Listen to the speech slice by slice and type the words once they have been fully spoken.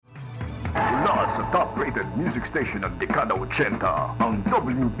top-rated music station ng dekada 80, ang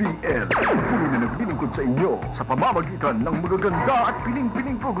WBL. Tuloy na naglilingkod sa inyo sa pamamagitan ng magaganda at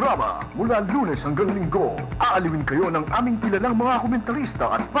piling-piling programa. Mula Lunes hanggang Linggo, aaliwin kayo ng aming kilalang mga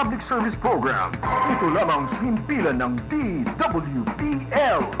komentarista at public service program. Ito lamang sa himpilan ng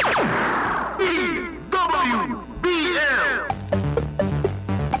DWBL. DWBL!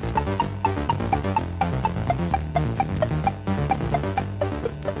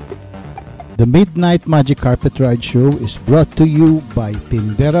 The Midnight Magic Carpet Ride Show is brought to you by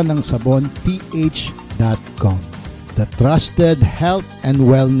Tindera ng Sabon PH.com, the trusted health and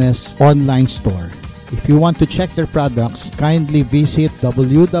wellness online store. If you want to check their products, kindly visit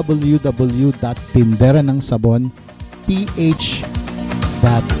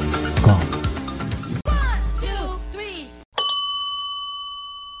www.tinderanngsabonph.com.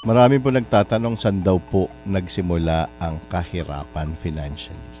 Marami po nagtatanong saan daw po nagsimula ang kahirapan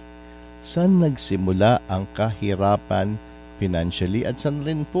financially. Saan nagsimula ang kahirapan financially at saan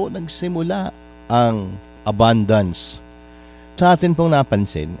rin po nagsimula ang abundance? Sa atin pong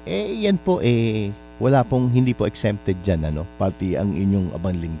napansin, yan po wala pong hindi po exempted dyan, pati ang inyong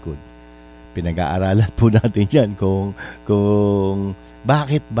abang lingkod. Pinag-aaralan po natin yan kung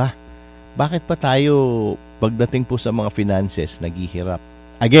bakit ba? Bakit pa tayo pagdating po sa mga finances naghihirap?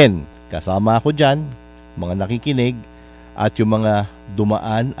 Again, kasama ako dyan, mga nakikinig, at yung mga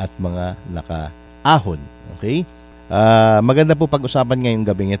dumaan at mga nakaahon. Okay? Maganda po pag-usapan ngayong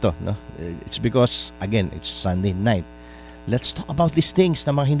gabing ito. No? It's because, again, it's Sunday night. Let's talk about these things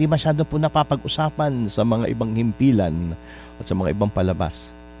na mga hindi masyado po napapag-usapan sa mga ibang himpilan at sa mga ibang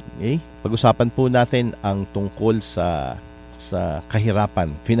palabas. Okay? Pag-usapan po natin ang tungkol sa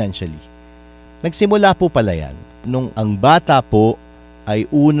kahirapan financially. Nagsimula po pala yan nung ang bata po ay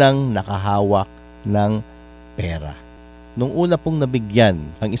unang nakahawak ng pera. Nung una pong nabigyan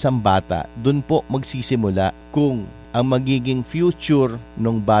ang isang bata, dun po magsisimula kung ang magiging future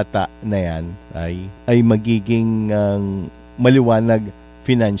ng bata na yan ay magiging maliwanag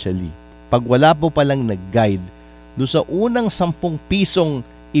financially. Pag wala po palang nag-guide, doon sa unang 10 pisong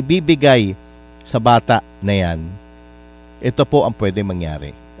ibibigay sa bata na yan, ito po ang pwede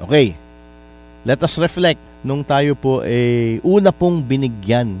mangyari. Okay, let us reflect. Nung tayo po una pong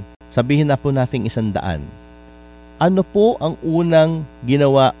binigyan, sabihin na po nating 100. Ano po ang unang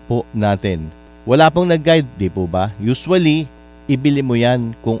ginawa po natin? Wala pong nag-guide, di po ba? Usually, ibili mo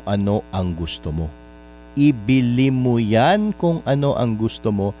yan kung ano ang gusto mo. Ibili mo yan kung ano ang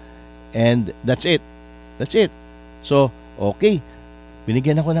gusto mo, and that's it. That's it. So, okay.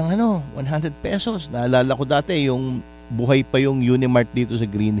 Binigyan ako ng 100 pesos. Naalala ko dati, yung buhay pa yung Unimart dito sa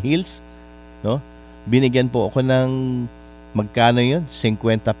Green Hills. No? Binigyan po ako ng magkano yun?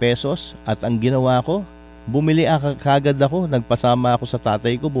 50 pesos. At ang ginawa ko, bumili kagad ako, nagpasama ako sa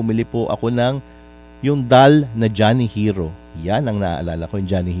tatay ko, bumili po ako ng yung doll na Johnny Hero. Yan ang naalala ko, yung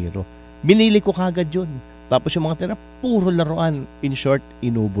Johnny Hero. Binili ko kagad yun. Tapos yung mga tira, puro laruan. In short,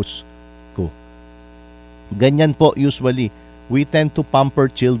 inubos ko. Ganyan po usually. We tend to pamper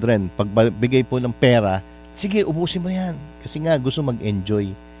children. Pag bigay po ng pera, sige, ubusin mo yan. Kasi nga, gusto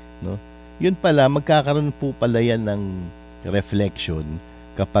mag-enjoy. No? Yun pala, magkakaroon po pala yan ng reflection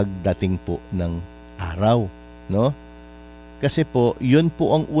kapag dating po ng araw, no? Kasi po, yun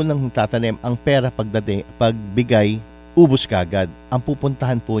po ang unang tatanim. Ang pera pagbigay, ubos kagad. Ang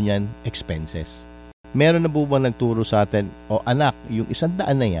pupuntahan po niyan, expenses. Meron na po ba nagturo sa atin, anak, yung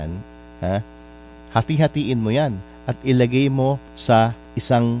 100 na yan, hati-hatiin mo yan at ilagay mo sa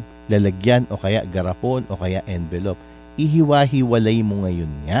isang lalagyan o kaya garapon o kaya envelope. Ihiwa-hiwalay mo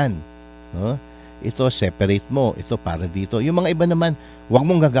ngayon yan. No? Ito, separate mo. Ito para dito. Yung mga iba naman, huwag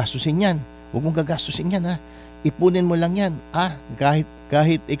mong gagastusin yan. Huwag mong gagastusin yan, Ipunin mo lang yan. Kahit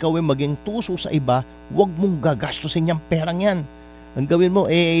ikaw ay maging tuso sa iba, huwag mong gagastusin yung perang yan. Ang gawin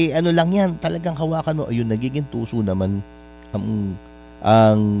mo, ano lang yan, talagang hawakan mo. Ayun, nagiging tuso naman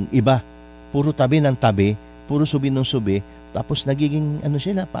ang iba. Puro tabi ng tabi, puro subi ng subi, tapos nagiging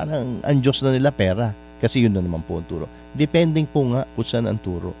sila, parang ang Diyos na nila pera. Kasi yun na naman po ang turo. Depending po nga kung saan ang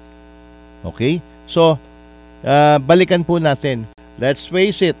turo. Okay? So, balikan po natin. Let's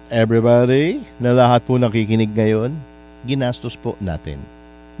face it, everybody, na lahat po nakikinig ngayon, ginastos po natin.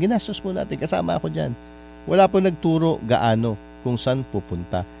 Ginastos po natin. Kasama ako dyan. Wala po nagturo gaano kung saan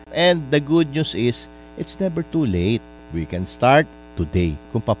pupunta. And the good news is, it's never too late. We can start today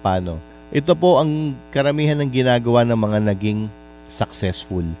kung paano. Ito po ang karamihan ng ginagawa ng mga naging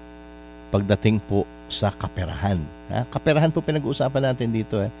successful pagdating po sa kaperahan. Kaperahan po pinag-uusapan natin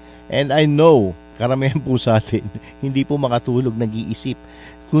dito. And I know, karamihan po sa atin, hindi po makatulog, nag-iisip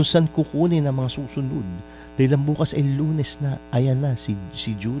kung saan kukunin ang mga susunod. Dahil bukas ay Lunes na. Ayan na si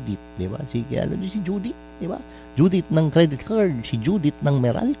Judith, 'di ba? Si Judith, 'di ba? Judith ng credit card, si Judith ng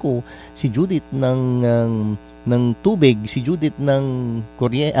Meralco, si Judith ng tubig, si Judith ng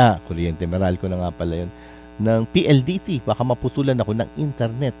kuryente, Meralco na nga pala 'yon. Ng PLDT, baka maputulan ako ng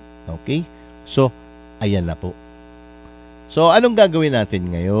internet. Okay? So, ayan na po. So, anong gagawin natin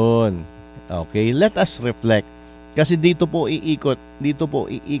ngayon? Okay, let us reflect. Kasi dito po iikot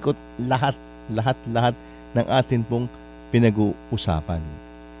lahat ng atin pong pinag-uusapan.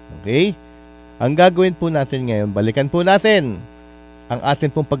 Okay? Ang gagawin po natin ngayon, balikan po natin ang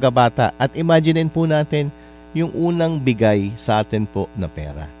atin pong pagkabata at imaginein po natin yung unang bigay sa atin po na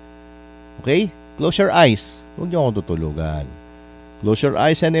pera. Okay? Close your eyes. Huwag niyo akong tutulugan. Close your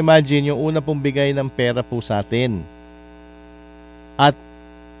eyes and imagine yung una pong bigay ng pera po sa atin. At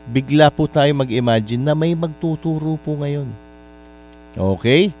bigla po tayo mag-imagine na may magtuturo po ngayon.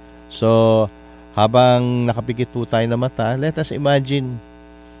 Okay? So, habang nakapikit po tayo na mata, let us imagine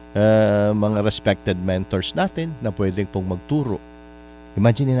mga respected mentors natin na pwedeng pong magturo.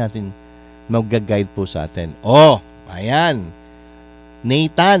 Imagine natin, mag-guide po sa atin. Oh, ayan.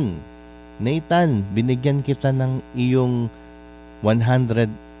 Nathan, binigyan kita ng iyong 100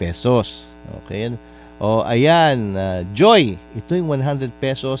 pesos. Okay? O ayan, Joy, ito yung 100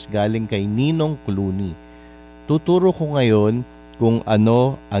 pesos galing kay Ninong Clooney. Tuturo ko ngayon kung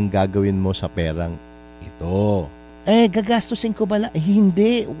ano ang gagawin mo sa perang ito. Gagastusin ko bala?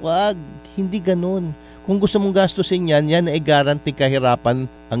 Hindi, wag. Hindi ganun. Kung gusto mong gastusin yan ay guarantee kahirapan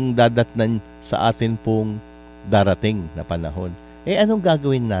ang dadatnan sa atin pong darating na panahon. Anong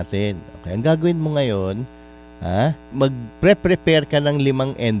gagawin natin? Okay, ang gagawin mo ngayon, mag-prepare ka ng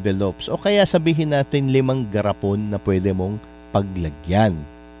 5 envelopes o kaya sabihin natin 5 garapon na pwede mong paglagyan.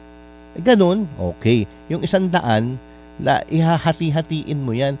 Ganun, okay. Yung 100, ihahati-hatiin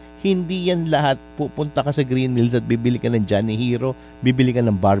mo yan. Hindi yan lahat. Pupunta ka sa Green Hills at bibili ka ng Johnny Hero, bibili ka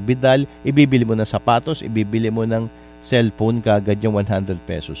ng Barbie doll, ibibili mo ng sapatos, ibibili mo ng cellphone kagad yung 100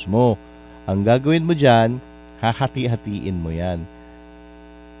 pesos mo. Ang gagawin mo dyan, hahati-hatiin mo yan.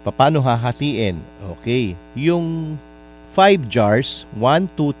 Paano hahatiin? Okay. Yung 5 jars,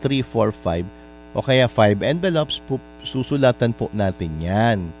 1, 2, 3, 4, 5, o kaya 5 envelopes, susulatan po natin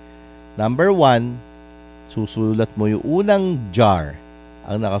yan. Number 1, susulat mo yung unang jar.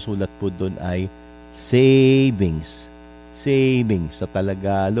 Ang nakasulat po doon ay savings. Savings sa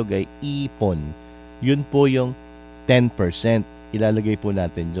Tagalog ay ipon. Yun po yung 10%. Ilalagay po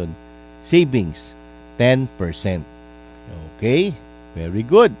natin doon. Savings, 10%. Okay? Very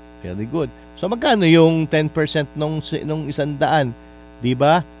good. Very good. So magkano yung 10% nung 100? 'Di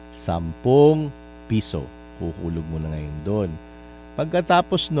ba? 10 piso. Kukulog mo na ngayon doon.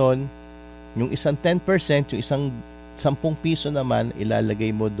 Pagkatapos noon, yung isang 10%, yung isang 10 piso naman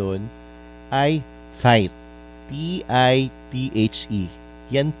ilalagay mo doon ay tithe. T-I-T-H-E.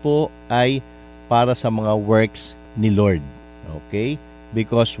 Yan po ay para sa mga works ni Lord. Okay?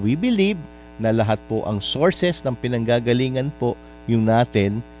 Because we believe na lahat po ang sources ng pinanggagalingan po yung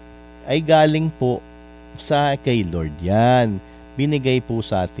natin ay galing po sa kay Lord yan. Binigay po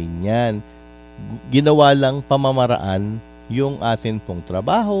sa atin yan. Ginawa lang pamamaraan yung atin pong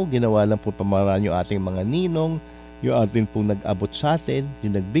trabaho, ginawa lang po pamamaraan yung ating mga ninong, yung atin pong nag-abot sa atin,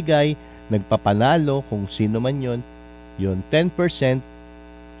 yung nagbigay, nagpapanalo, kung sino man yon, yung 10%,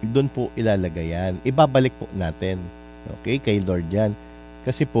 doon po ilalagay yan. Ibabalik po natin. Okay? Kay Lord yan.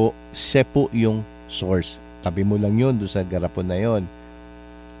 Kasi po, siya po yung source. Tabi mo lang yun doon sa garapon na yun.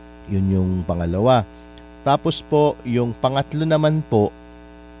 Yun yung pangalawa. Tapos po, yung pangatlo naman po,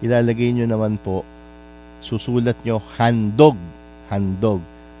 ilalagay nyo naman po, susulat nyo, handog. Handog.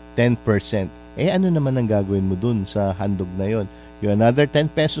 10%. Ano naman ang gagawin mo dun sa handog na yon? Yung another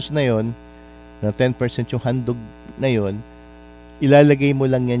 10 pesos na yon, na 10% yung handog na yon, ilalagay mo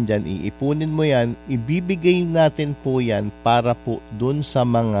lang yan dyan, iipunin mo yan, ibibigay natin po yan para po dun sa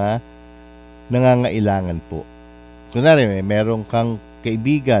mga nangangailangan po. Kunwari, merong kang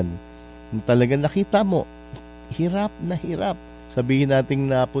kaibigan na talagang nakita mo, hirap na hirap. Sabihin natin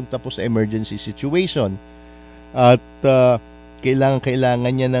napunta po sa emergency situation at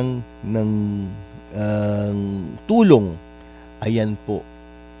kailangan niya ng tulong. Ayan po.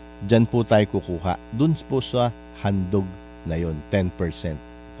 Diyan po tayo kukuha. Doon po sa handog na yon, 10%.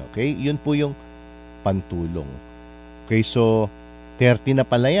 Okay? Yun po yung pantulong. Okay, so 30 na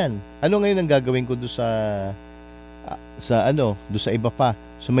pala yan. Ano ngayon ang gagawin ko doon doon sa iba pa?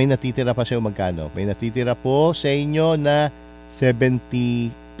 So may natitira pa sa'yo magkano? May natitira po sa inyo na 70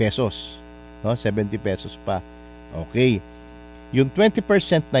 pesos. No? 70 pesos pa. Okay. Yung 20%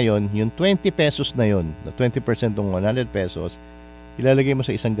 na yon, yung 20 pesos na yon, na 20% ng 100 pesos, ilalagay mo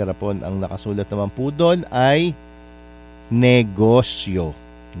sa isang garapon. Ang nakasulat naman po doon ay negosyo.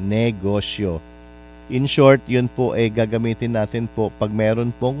 Negosyo. In short, yun po ay gagamitin natin po pag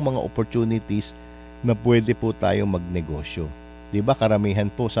meron pong mga opportunities na pwede po tayong magnegosyo. Diba?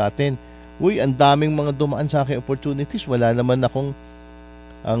 Karamihan po sa atin, uy, ang daming mga dumaan sa akin opportunities. Wala naman akong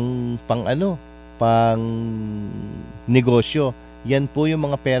pang negosyo. Yan po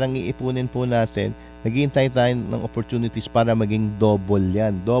yung mga perang iipunin po natin. Naghihintay tayo ng opportunities para maging double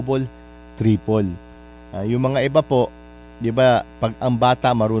yan. Double, triple. Yung mga iba po, di ba, pag ang bata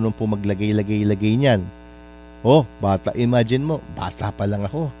marunong po maglagay-lagay-lagay niyan. Oh, bata, imagine mo, bata pa lang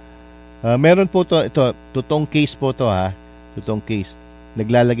ako. Meron po ito, totoong case po to ha. Totoong case.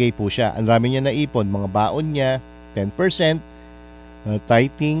 Naglalagay po siya. Ang dami niya naipon, mga baon niya, 10%,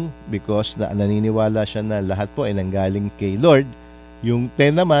 tithing because naniniwala siya na lahat po ay nanggaling kay Lord. Yung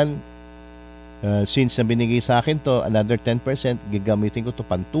 10 naman, since na binigay sa akin to, another 10%, gagamitin ko to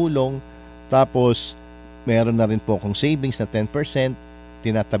pantulong. Tapos, meron na rin po akong savings na 10%,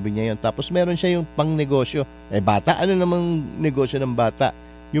 tinatabi niya yun. Tapos, meron siya yung pang-negosyo. Bata, ano namang negosyo ng bata?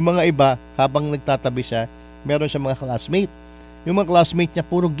 Yung mga iba, habang nagtatabi siya, meron siya mga classmate. Yung mga classmate niya,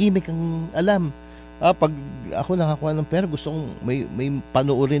 puro gimmick ang alam. Pag ako nakakuha ng pera, gusto kong may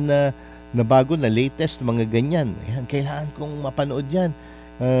panoorin na bago, na latest, mga ganyan. Ayan, kailangan kong mapanood yan.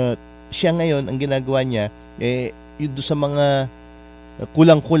 Siya ngayon, ang ginagawa niya, yun doon sa mga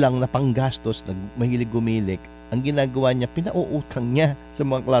kulang-kulang na panggastos, mahilig gumilik, ang ginagawa niya, pinauutang niya sa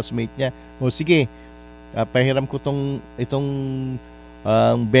mga classmate niya. O sige, pahiram ko itong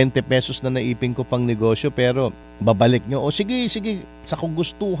 20 pesos na naipin ko pang negosyo, pero babalik nyo. O sige, sa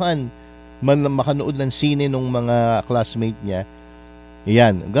kagustuhan, makanood ng sine ng mga classmate niya.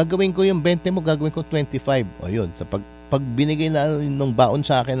 Yan, gagawin ko yung 20 mo, gagawin ko 25. O yun, sa pag binigay na ng baon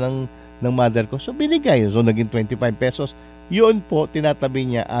sa akin ng mother ko, so binigay. So naging 25 pesos. Yun po, tinatabi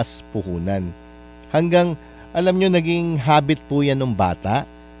niya as puhunan. Hanggang, alam nyo, naging habit po yan ng bata.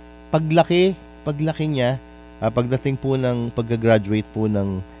 Paglaki niya, pagdating po ng pag-graduate po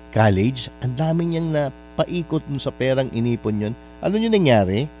ng college, ang dami niyang napaikot sa perang inipon yun. Ano yung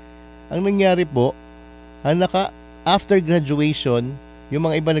nangyari? Ang nangyari po, after graduation, yung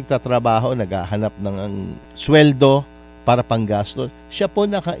mga iba nagtatrabaho, naghahanap ng sweldo para panggastos. Siya po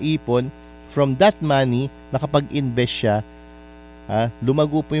nakaipon from that money, nakapag-invest siya,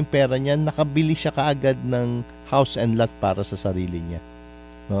 lumago po yung pera niya, nakabili siya kaagad ng house and lot para sa sarili niya.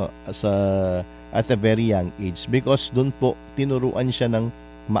 No? At a very young age. Because doon po, tinuruan siya ng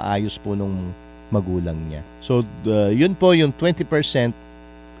maayos po nung magulang niya. So, yun po yung 20%,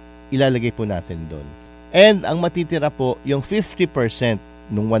 ilalagay po natin doon. And ang matitira po, yung 50%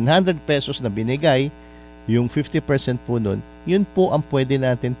 nung 100 pesos na binigay, yung 50% po nun, yun po ang pwede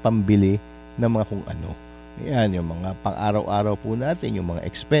natin pambili ng mga kung ano. Yan, yung mga pang-araw-araw po natin, yung mga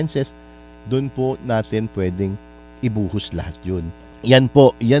expenses, doon po natin pwedeng ibuhos lahat yun. Yan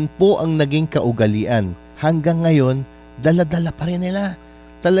po ang naging kaugalian. Hanggang ngayon, dala-dala pa rin nila.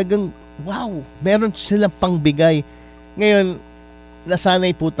 Talagang, wow, meron silang pangbigay. Ngayon,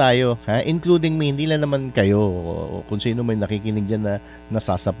 nasanay po tayo, including me, hindi lang naman kayo, kung sino may nakikinig dyan na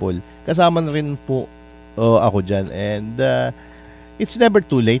nasasapol. Kasama na rin po ako dyan. And it's never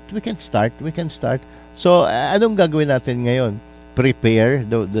too late. We can start. So, anong gagawin natin ngayon? Prepare,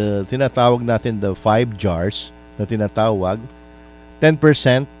 the tinatawag natin the 5 jars na tinatawag.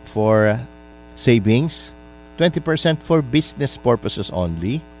 10% for savings, 20% for business purposes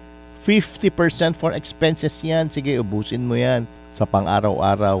only, 50% for expenses yan. Sige, ubusin mo yan sa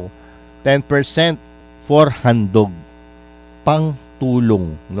pang-araw-araw. 10% for handog,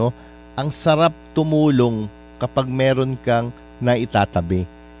 pang-tulong, no? Ang sarap tumulong kapag meron kang naitatabi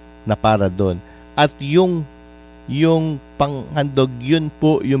na para doon. At yung pang-handog, yun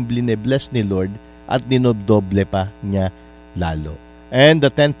po yung blinebless ni Lord at dinodoble pa niya lalo. And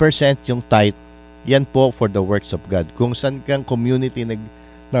the 10%, yung tithe, yan po for the works of God. Kung saan kang community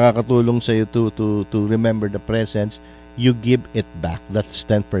nakakatulong sa iyo to remember the presence, you give it back. That's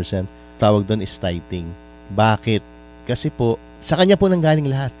 10%. Tawag doon is tithing. Bakit? Kasi po, sa Kanya po nanggaling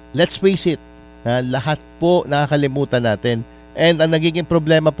lahat. Let's face it, lahat po nakakalimutan natin. And ang nagiging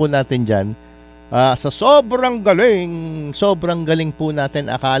problema po natin dyan, sa sobrang galing po natin,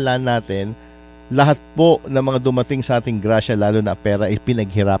 akala natin, lahat po ng mga dumating sa ating grasya, lalo na pera, ay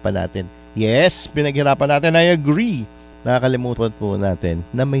pinaghirapan natin. Yes, pinaghirapan natin. I agree. Nakakalimutan po natin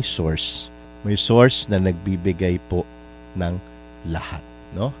na may source. May source na nagbibigay po ng lahat.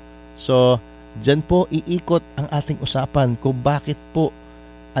 No? So, dyan po iikot ang ating usapan kung bakit po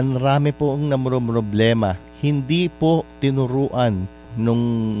ang rami po ang namroblema. Hindi po tinuruan nung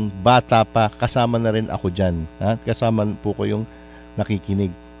bata pa, kasama na rin ako dyan. Kasama po ko yung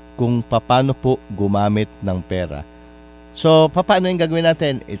nakikinig kung paano po gumamit ng pera. So, paano yung gagawin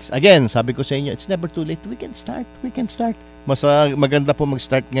natin? It's, again, sabi ko sa inyo, it's never too late. We can start. Mas maganda po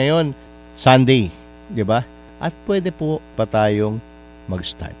mag-start ngayon, Sunday, di ba? At pwede po pa tayong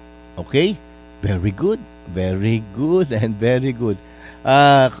mag-start. Okay? Very good, and very good.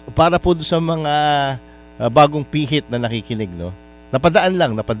 Para po sa mga bagong pihit na nakikinig, no? Napadaan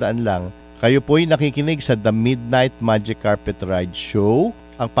lang. Kayo po'y nakikinig sa The Midnight Magic Carpet Ride Show.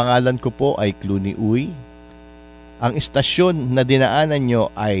 Ang pangalan ko po ay Clooney Uy. Ang istasyon na dinaanan nyo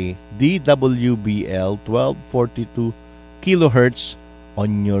ay DWBL 1242 kHz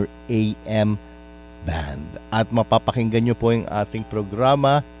on your AM band. At mapapakinggan nyo po yung ating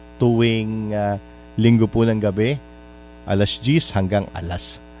programa tuwing linggo po ng gabi, alas 10 hanggang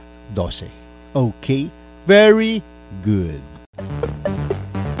alas 12. Okay? Very good.